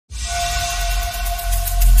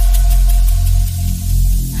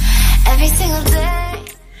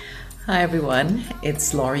Hi everyone,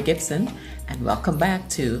 it's Laurie Gibson and welcome back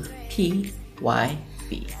to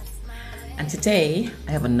PYB. And today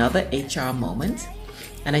I have another HR moment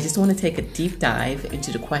and I just want to take a deep dive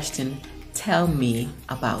into the question, tell me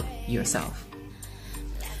about yourself.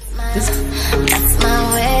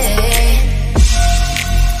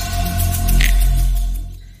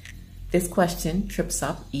 This question trips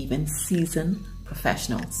up even seasoned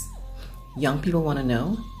professionals. Young people want to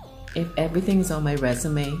know, if everything's on my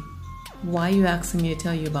resume, why are you asking me to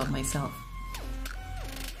tell you about myself?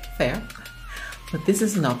 Fair, but this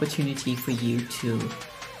is an opportunity for you to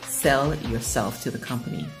sell yourself to the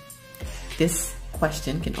company. This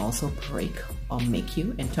question can also break or make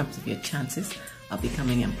you in terms of your chances of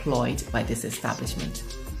becoming employed by this establishment.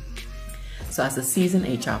 So as a seasoned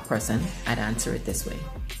HR person, I'd answer it this way.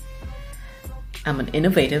 I'm an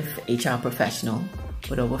innovative HR professional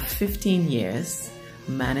with over 15 years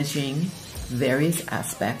managing various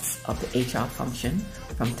aspects of the HR function,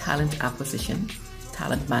 from talent acquisition,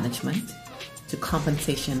 talent management, to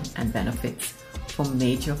compensation and benefits for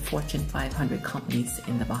major Fortune 500 companies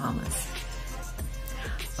in the Bahamas.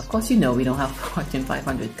 Of course, you know we don't have Fortune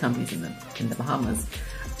 500 companies in the Bahamas,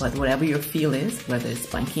 but whatever your field is, whether it's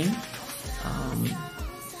banking,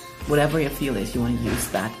 whatever your field is, you want to use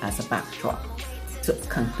that as a backdrop to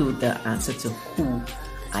conclude the answer to who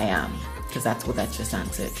I am, because that's what that just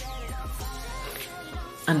answered.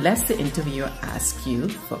 Unless the interviewer asks you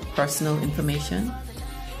for personal information,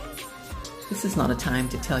 this is not a time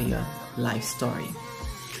to tell your life story.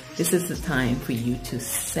 This is the time for you to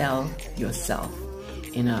sell yourself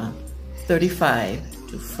in a 35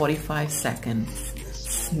 to 45 second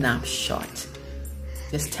snapshot.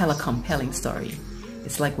 Just tell a compelling story.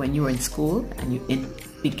 It's like when you were in school and you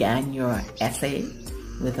began your essay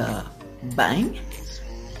with a bang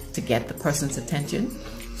to get the person's attention.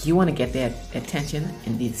 You want to get their attention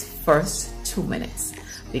in these first 2 minutes,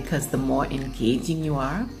 because the more engaging you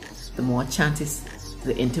are, the more chances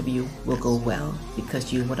the interview will go well,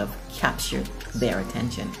 because you would have captured their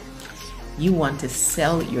attention. You want to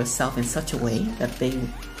sell yourself in such a way that they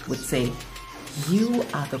would say, you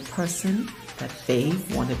are the person that they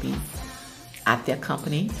want to be at their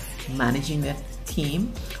company, managing their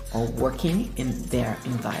team, or working in their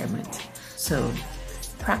environment. So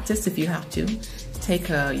practice if you have to. Take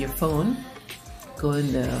your phone, go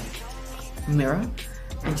in the mirror,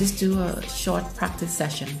 and just do a short practice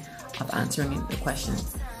session of answering the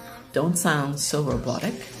questions. Don't sound so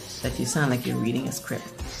robotic that you sound like you're reading a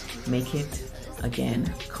script. Make it,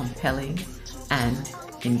 again, compelling and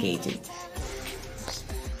engaging.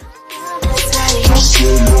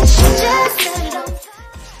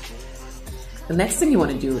 The next thing you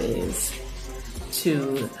want to do is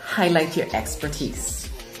to highlight your expertise.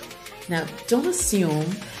 Now, don't assume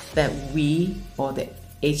that we or the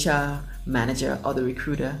HR manager or the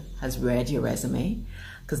recruiter has read your resume,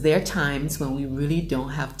 because there are times when we really don't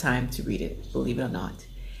have time to read it, believe it or not.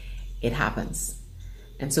 It happens.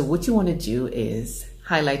 And so what you want to do is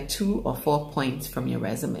highlight 2 or 4 points from your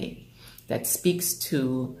resume that speaks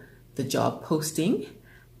to the job posting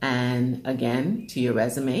and, again, to your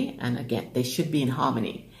resume. And again, they should be in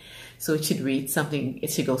harmony. So it should read something,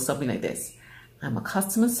 it should go something like this. I'm a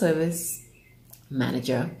customer service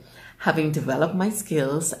manager, having developed my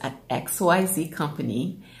skills at XYZ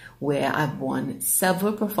company, where I've won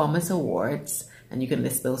several performance awards, and you can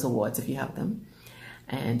list those awards if you have them.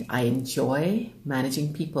 And I enjoy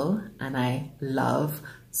managing people, and I love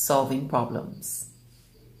solving problems.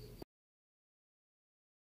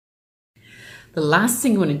 The last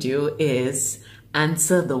thing you want to do is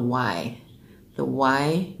answer the why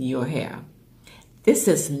you're here. This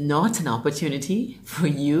is not an opportunity for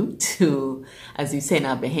you to, as you say in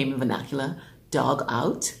our Bahamian vernacular, dog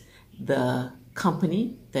out the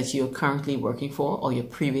company that you're currently working for or your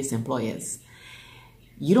previous employers.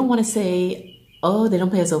 You don't want to say, oh, they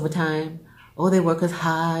don't pay us overtime. Oh, they work us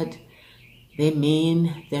hard. They're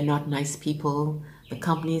mean. They're not nice people. The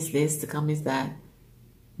company is this, the company is that.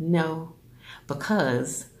 No,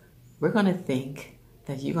 because we're going to think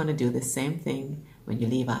that you're going to do the same thing when you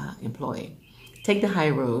leave our employee. Take the high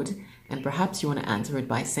road, and perhaps you want to answer it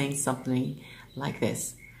by saying something like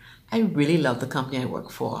this. I really love the company I work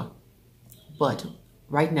for, but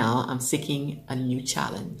right now I'm seeking a new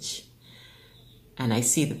challenge. And I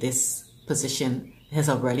see that this position has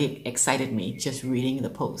already excited me just reading the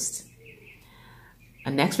post. A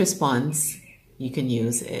next response you can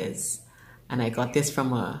use is, and I got this from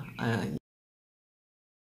want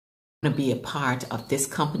to be a part of this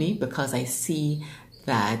company because I see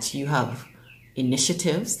that you have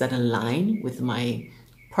initiatives that align with my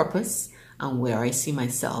purpose and where I see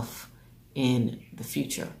myself in the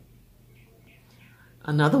future.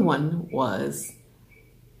 Another one was,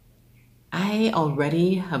 I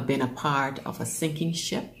already have been a part of a sinking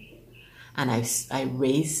ship, and I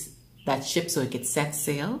raised that ship so it could set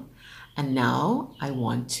sail. And now I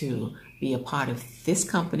want to be a part of this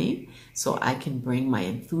company so I can bring my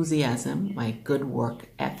enthusiasm, my good work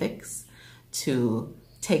ethics to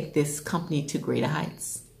take this company to greater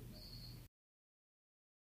heights.